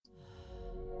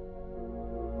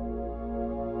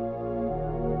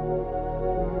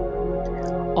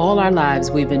All our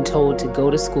lives, we've been told to go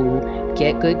to school,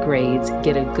 get good grades,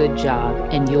 get a good job,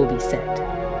 and you'll be set.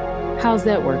 How's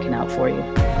that working out for you?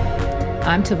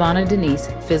 I'm Tavana Denise,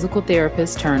 physical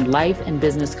therapist turned life and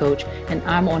business coach, and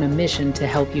I'm on a mission to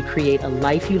help you create a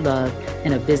life you love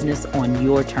and a business on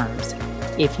your terms.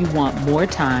 If you want more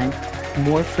time,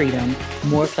 more freedom,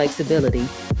 more flexibility,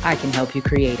 I can help you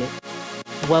create it.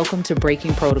 Welcome to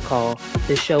Breaking Protocol,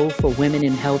 the show for women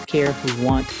in healthcare who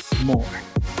want more.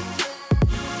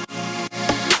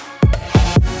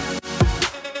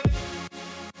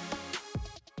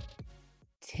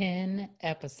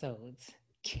 Episodes.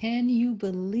 Can you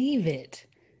believe it?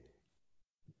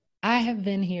 I have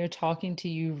been here talking to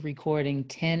you, recording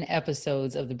 10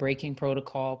 episodes of the Breaking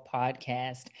Protocol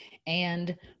podcast.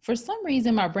 And for some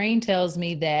reason, my brain tells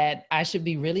me that I should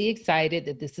be really excited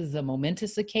that this is a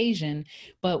momentous occasion.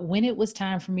 But when it was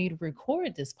time for me to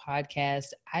record this podcast,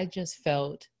 I just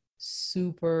felt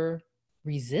super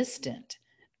resistant.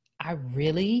 I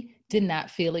really did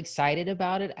not feel excited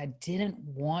about it. I didn't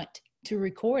want to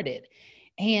record it.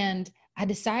 And I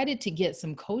decided to get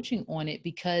some coaching on it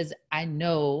because I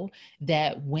know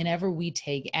that whenever we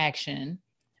take action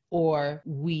or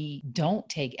we don't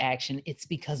take action, it's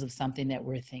because of something that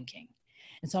we're thinking.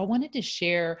 And so I wanted to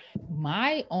share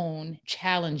my own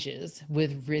challenges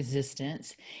with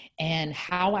resistance and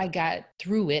how I got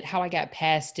through it, how I got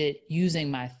past it using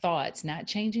my thoughts, not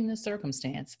changing the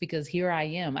circumstance, because here I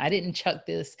am. I didn't chuck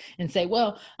this and say,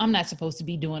 well, I'm not supposed to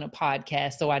be doing a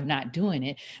podcast, so I'm not doing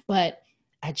it. But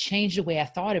I changed the way I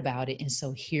thought about it. And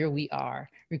so here we are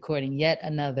recording yet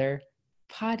another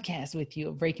podcast with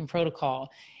you, Breaking Protocol.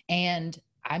 And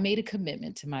I made a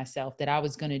commitment to myself that I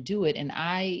was going to do it. And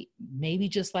I, maybe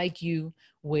just like you,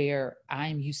 where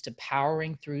I'm used to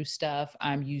powering through stuff,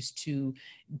 I'm used to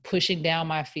pushing down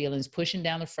my feelings, pushing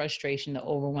down the frustration, the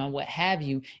overwhelm, what have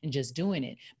you, and just doing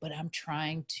it. But I'm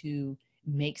trying to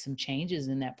make some changes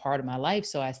in that part of my life.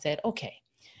 So I said, okay,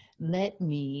 let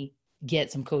me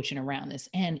get some coaching around this.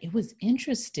 And it was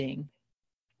interesting.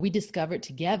 We discovered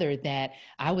together that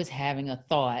I was having a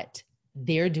thought,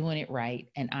 they're doing it right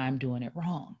and I'm doing it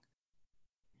wrong.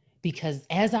 Because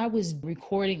as I was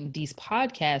recording these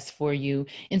podcasts for you,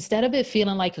 instead of it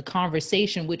feeling like a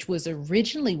conversation, which was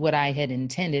originally what I had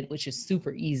intended, which is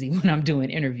super easy when I'm doing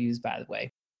interviews, by the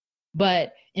way.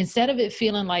 But instead of it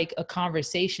feeling like a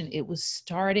conversation, it was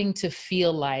starting to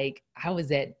feel like I was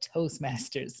at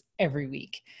Toastmasters every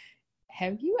week.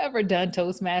 Have you ever done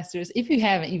Toastmasters? If you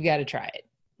haven't, you've got to try it.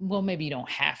 Well, maybe you don't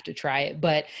have to try it,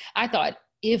 but I thought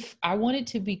if I wanted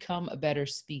to become a better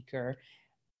speaker,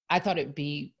 I thought it'd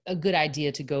be a good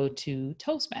idea to go to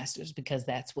Toastmasters because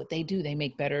that's what they do. They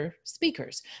make better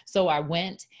speakers. So I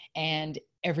went, and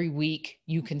every week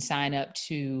you can sign up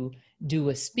to do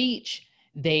a speech.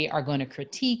 They are going to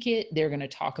critique it. They're going to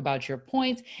talk about your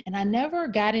points. And I never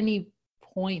got any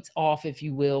points off, if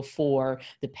you will, for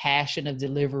the passion of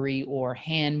delivery or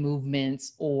hand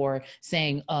movements or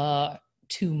saying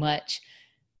too much.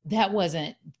 That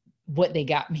wasn't what they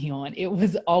got me on. It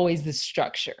was always the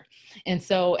structure. And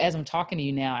so as I'm talking to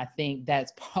you now, I think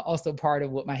that's also part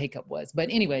of what my hiccup was. But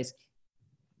anyways,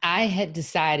 I had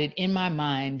decided in my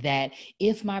mind that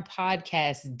if my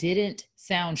podcast didn't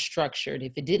sound structured,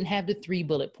 if it didn't have the 3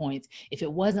 bullet points, if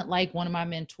it wasn't like one of my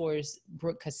mentors,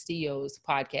 Brooke Castillo's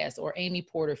podcast or Amy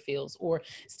Porterfield's or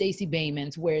Stacey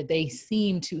Bayman's, where they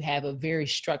seem to have a very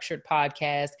structured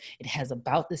podcast, it has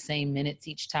about the same minutes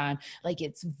each time, like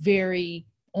it's very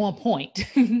on point,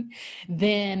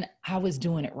 then I was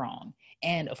doing it wrong.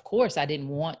 And of course, I didn't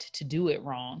want to do it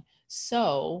wrong.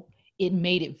 So it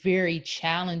made it very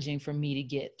challenging for me to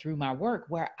get through my work,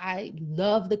 where I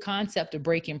love the concept of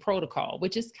breaking protocol,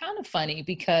 which is kind of funny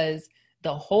because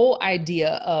the whole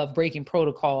idea of breaking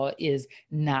protocol is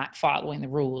not following the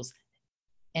rules.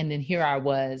 And then here I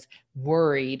was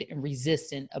worried and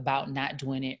resistant about not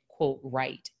doing it, quote,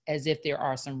 right, as if there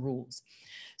are some rules.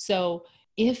 So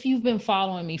if you've been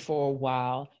following me for a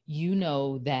while, you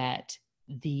know that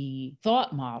the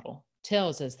thought model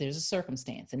tells us there's a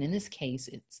circumstance. And in this case,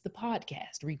 it's the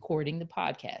podcast, recording the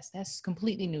podcast. That's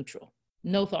completely neutral.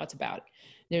 No thoughts about it.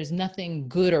 There's nothing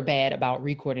good or bad about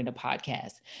recording a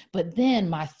podcast. But then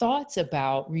my thoughts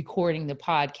about recording the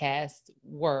podcast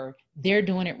were, they're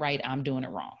doing it right, I'm doing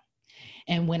it wrong.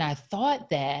 And when I thought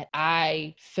that,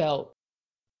 I felt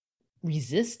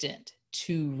resistant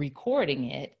to recording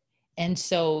it. And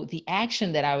so the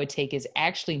action that I would take is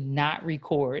actually not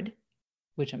record,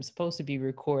 which I'm supposed to be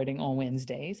recording on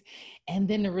Wednesdays. And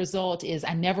then the result is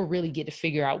I never really get to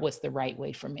figure out what's the right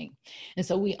way for me. And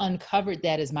so we uncovered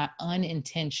that as my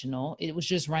unintentional. It was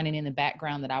just running in the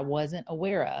background that I wasn't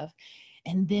aware of.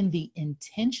 And then the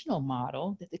intentional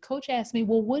model that the coach asked me,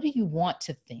 well, what do you want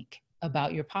to think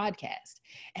about your podcast?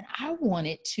 And I want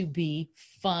it to be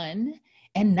fun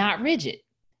and not rigid.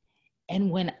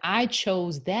 And when I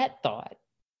chose that thought,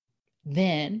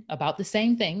 then about the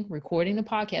same thing, recording the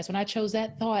podcast, when I chose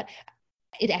that thought,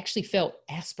 it actually felt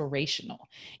aspirational.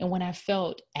 And when I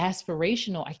felt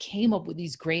aspirational, I came up with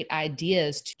these great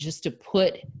ideas to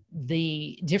put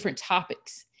the different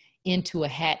topics into a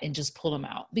hat and just pull them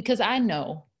out. Because I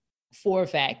know for a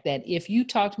fact that if you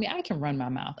talk to me, I can run my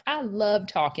mouth. I love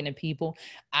talking to people.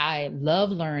 I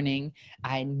love learning.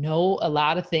 I know a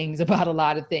lot of things about a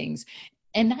lot of things.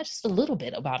 And not just a little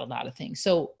bit about a lot of things.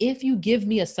 So if you give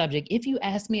me a subject, if you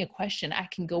ask me a question, I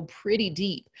can go pretty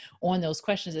deep on those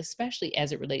questions, especially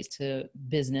as it relates to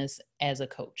business as a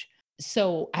coach.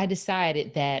 So I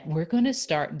decided that we're going to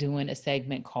start doing a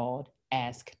segment called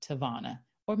Ask Tavana,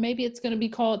 or maybe it's going to be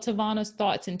called Tavana's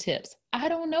Thoughts and Tips. I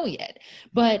don't know yet.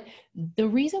 But the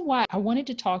reason why I wanted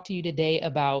to talk to you today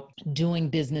about doing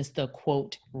business the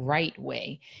quote right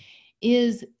way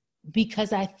is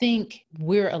because I think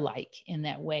we're alike in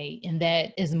that way, in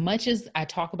that as much as I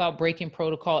talk about breaking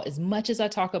protocol, as much as I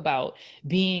talk about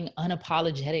being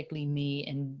unapologetically me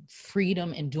and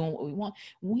freedom and doing what we want,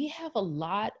 we have a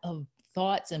lot of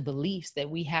thoughts and beliefs that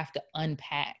we have to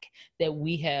unpack, that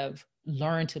we have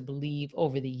learned to believe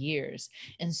over the years.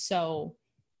 And so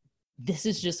this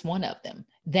is just one of them,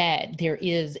 that there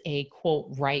is a quote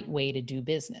right way to do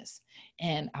business.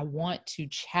 And I want to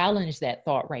challenge that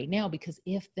thought right now, because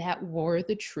if that were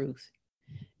the truth,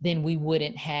 then we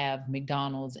wouldn't have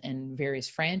McDonald's and various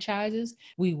franchises.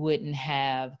 We wouldn't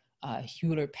have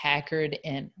Hewlett Packard,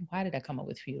 and why did I come up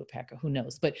with Hewlett Packard? Who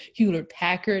knows? But Hewlett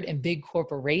Packard and big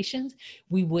corporations.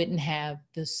 We wouldn't have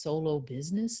the solo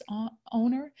business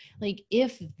owner. Like,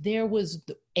 if there was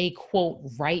a quote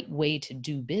right way to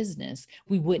do business,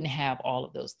 we wouldn't have all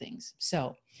of those things.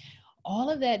 So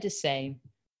all of that to say,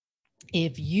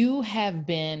 if you have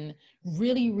been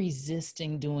really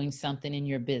resisting doing something in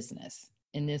your business,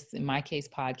 in my case,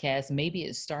 podcast, maybe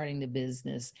it's starting the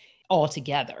business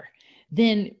altogether,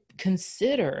 then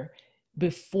consider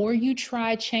before you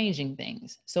try changing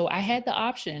things. So I had the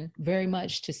option very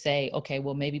much to say, okay,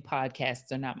 well, maybe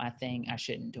podcasts are not my thing. I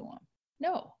shouldn't do them.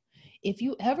 No. If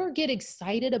you ever get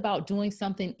excited about doing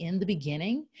something in the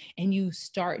beginning and you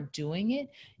start doing it,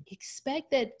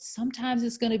 expect that sometimes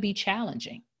it's going to be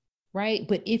challenging. Right?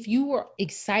 But if you were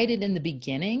excited in the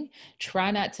beginning, try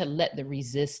not to let the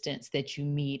resistance that you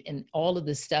meet and all of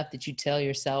the stuff that you tell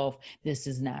yourself, this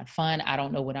is not fun, I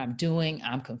don't know what I'm doing,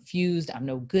 I'm confused, I'm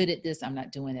no good at this, I'm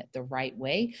not doing it the right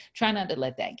way. Try not to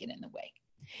let that get in the way.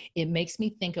 It makes me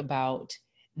think about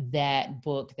that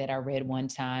book that I read one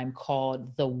time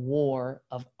called The War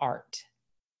of Art.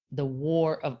 The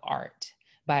War of Art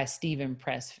by Steven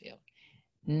Pressfield.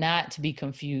 Not to be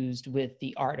confused with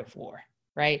The Art of War.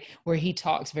 Right? Where he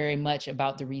talks very much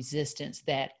about the resistance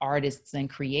that artists and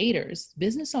creators,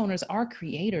 business owners are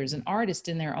creators and artists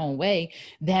in their own way,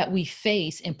 that we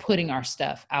face in putting our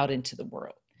stuff out into the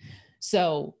world.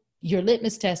 So your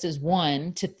litmus test is,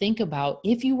 one, to think about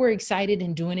if you were excited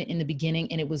in doing it in the beginning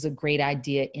and it was a great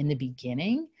idea in the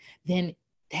beginning, then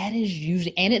that is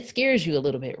usually, and it scares you a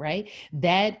little bit, right?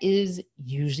 That is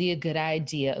usually a good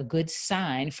idea, a good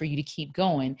sign for you to keep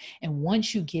going. And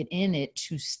once you get in it,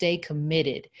 to stay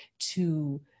committed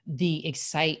to the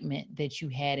excitement that you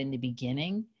had in the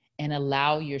beginning and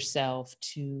allow yourself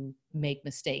to make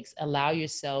mistakes, allow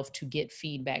yourself to get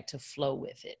feedback, to flow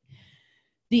with it.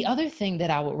 The other thing that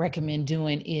I would recommend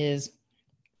doing is,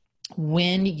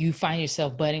 when you find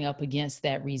yourself butting up against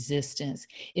that resistance,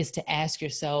 is to ask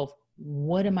yourself,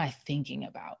 what am I thinking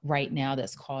about right now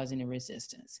that's causing the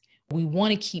resistance? We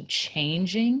want to keep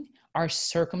changing our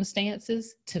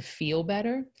circumstances to feel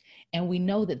better. And we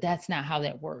know that that's not how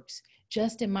that works.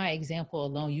 Just in my example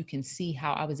alone, you can see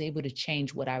how I was able to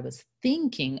change what I was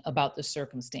thinking about the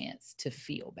circumstance to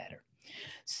feel better.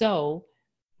 So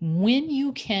when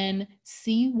you can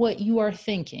see what you are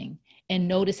thinking and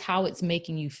notice how it's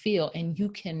making you feel, and you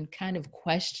can kind of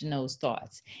question those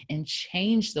thoughts and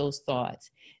change those thoughts,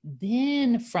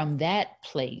 then from that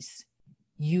place,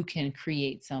 you can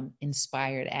create some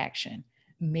inspired action.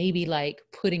 Maybe like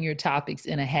putting your topics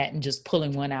in a hat and just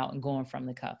pulling one out and going from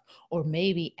the cuff, or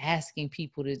maybe asking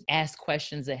people to ask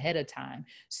questions ahead of time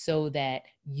so that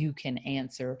you can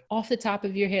answer off the top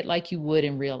of your head like you would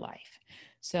in real life.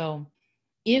 So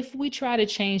if we try to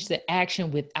change the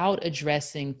action without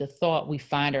addressing the thought, we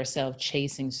find ourselves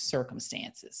chasing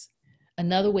circumstances.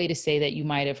 Another way to say that, you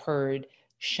might have heard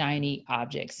shiny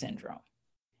object syndrome,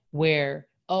 where,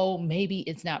 oh, maybe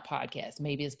it's not podcasts,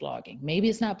 maybe it's blogging, maybe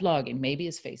it's not blogging, maybe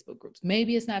it's Facebook groups,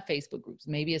 maybe it's not Facebook groups,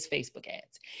 maybe it's Facebook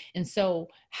ads. And so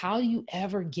how do you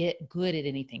ever get good at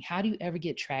anything? How do you ever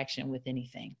get traction with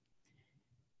anything?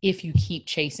 If you keep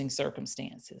chasing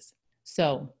circumstances.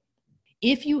 So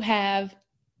if you have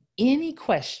any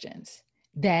questions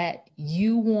that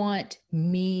you want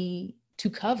me to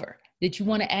cover, that you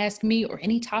want to ask me, or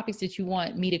any topics that you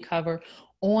want me to cover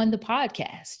on the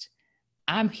podcast,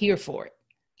 I'm here for it.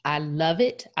 I love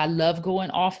it. I love going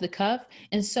off the cuff.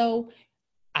 And so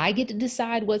I get to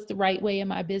decide what's the right way in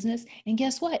my business. And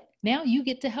guess what? Now you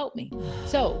get to help me.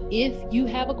 So if you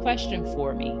have a question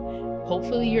for me,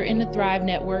 hopefully you're in the Thrive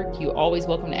Network. You're always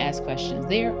welcome to ask questions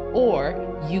there,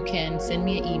 or you can send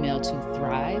me an email to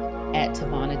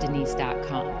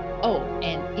thrive@TavanaDenise.com. Oh,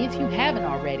 and if you haven't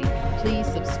already, please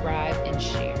subscribe and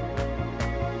share.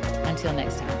 Until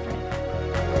next time,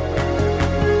 friend.